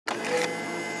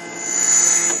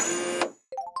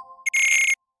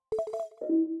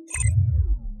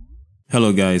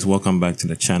Hello guys, welcome back to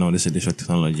the channel. This is Distro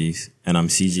Technologies and I'm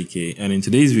CGK, and in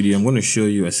today's video I'm going to show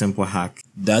you a simple hack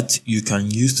that you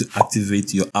can use to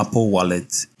activate your Apple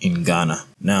Wallet in Ghana.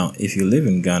 Now if you live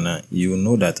in Ghana, you will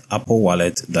know that Apple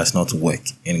Wallet does not work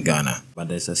in Ghana, but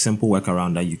there's a simple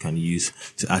workaround that you can use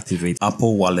to activate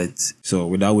Apple Wallet. So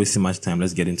without wasting much time,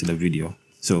 let's get into the video.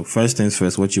 So first things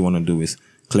first, what you want to do is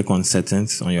click on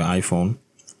settings on your iPhone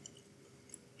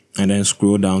and then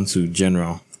scroll down to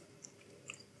general.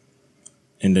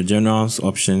 In the general's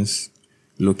options,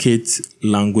 locate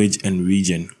language and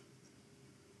region.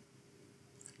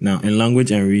 Now in language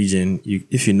and region,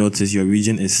 if you notice, your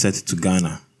region is set to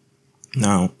Ghana.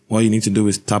 Now what you need to do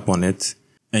is tap on it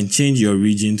and change your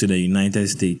region to the United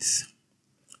States.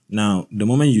 Now the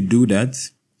moment you do that,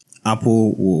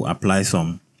 Apple will apply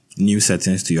some new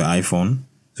settings to your iPhone.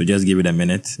 So just give it a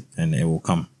minute and it will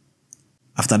come.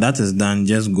 After that is done,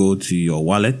 just go to your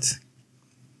wallet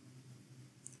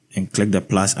and click the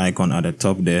plus icon at the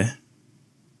top there,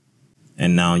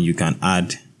 and now you can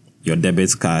add your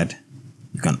debit card,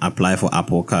 you can apply for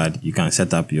Apple Card, you can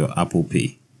set up your Apple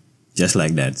Pay, just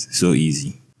like that. So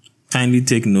easy. Kindly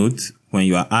take note, when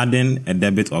you are adding a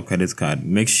debit or credit card,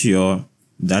 make sure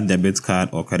that debit card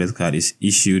or credit card is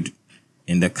issued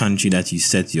in the country that you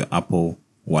set your Apple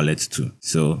Wallet to.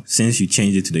 So since you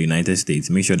changed it to the United States,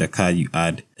 make sure the card you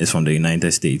add is from the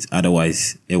United States,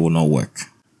 otherwise it will not work.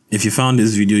 If you found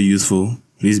this video useful,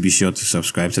 please be sure to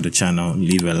subscribe to the channel,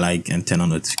 leave a like and turn on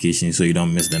notifications so you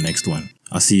don't miss the next one.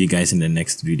 I'll see you guys in the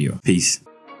next video. Peace.